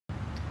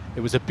It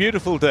was a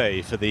beautiful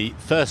day for the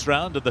first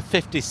round of the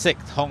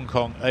 56th Hong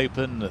Kong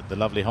Open at the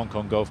lovely Hong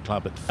Kong Golf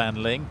Club at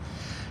Fanling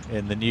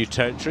in the New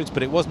Territories,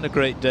 but it wasn't a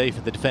great day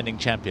for the defending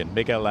champion,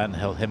 Miguel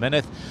Angel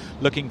Jimenez,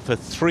 looking for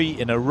 3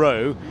 in a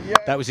row.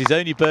 That was his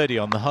only birdie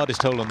on the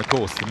hardest hole on the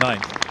course, the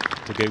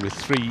 9th. To go with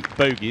 3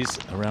 bogeys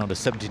around a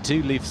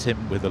 72 leaves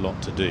him with a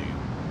lot to do.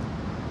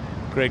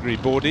 Gregory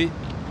Bourdie,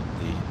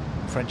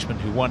 the Frenchman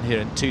who won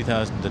here in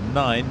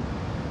 2009,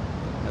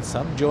 had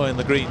some joy on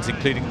the greens,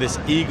 including this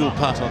eagle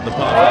putt on the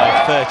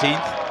par 5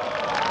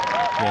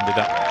 13th. He ended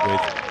up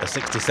with a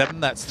 67.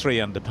 That's 3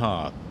 under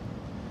par.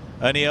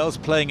 Ernie Els,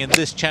 playing in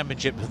this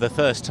championship for the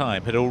first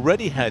time, had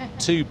already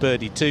had 2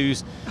 birdie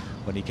twos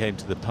when he came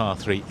to the par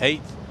 3 8th,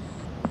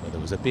 where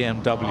there was a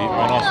BMW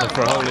on offer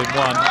for a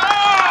hole-in-one.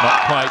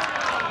 Not quite,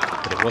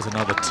 but it was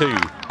another 2.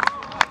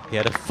 He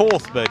had a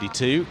 4th birdie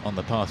 2 on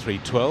the par 3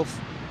 12th,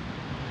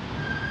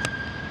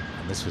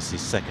 and this was his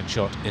second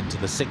shot into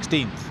the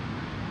 16th.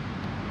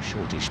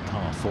 Shortish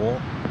par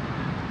 4.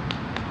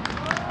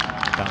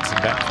 Bouncing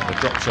back from the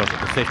drop shot at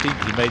the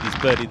 15th. He made his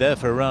birdie there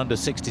for a round of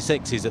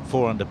 66. He's at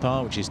 4 under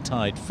par, which is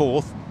tied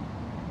 4th.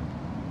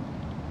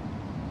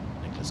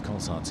 Nicholas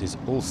Colsaerts is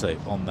also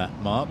on that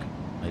mark.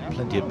 Made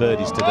plenty of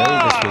birdies today.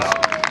 This was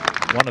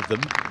one of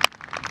them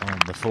on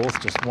the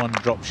 4th. Just one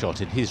drop shot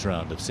in his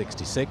round of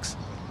 66.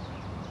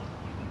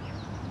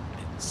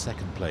 In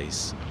second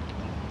place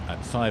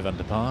at 5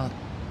 under par.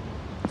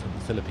 From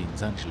the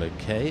Philippines, Angelo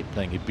Kay,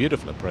 playing a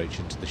beautiful approach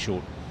into the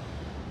short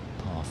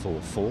par 4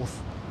 4th.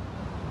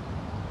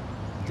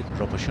 Didn't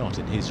drop a shot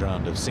in his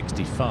round of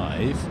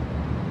 65,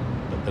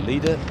 but the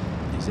leader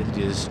is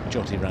India's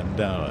Jyoti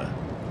Randhawa.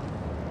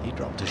 He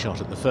dropped a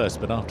shot at the first,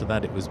 but after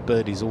that it was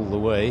birdies all the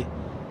way.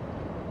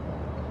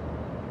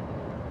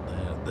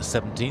 The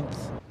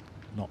 17th,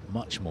 not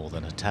much more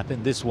than a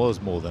tap-in. This was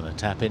more than a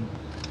tap-in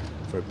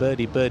for a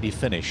birdie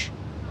finish.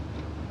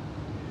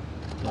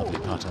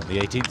 Lovely putt on the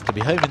 18th to be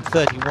home in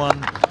 31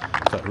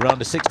 for a round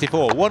of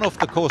 64. 1 off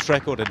the course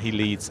record, and he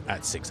leads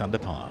at 6 under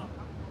par.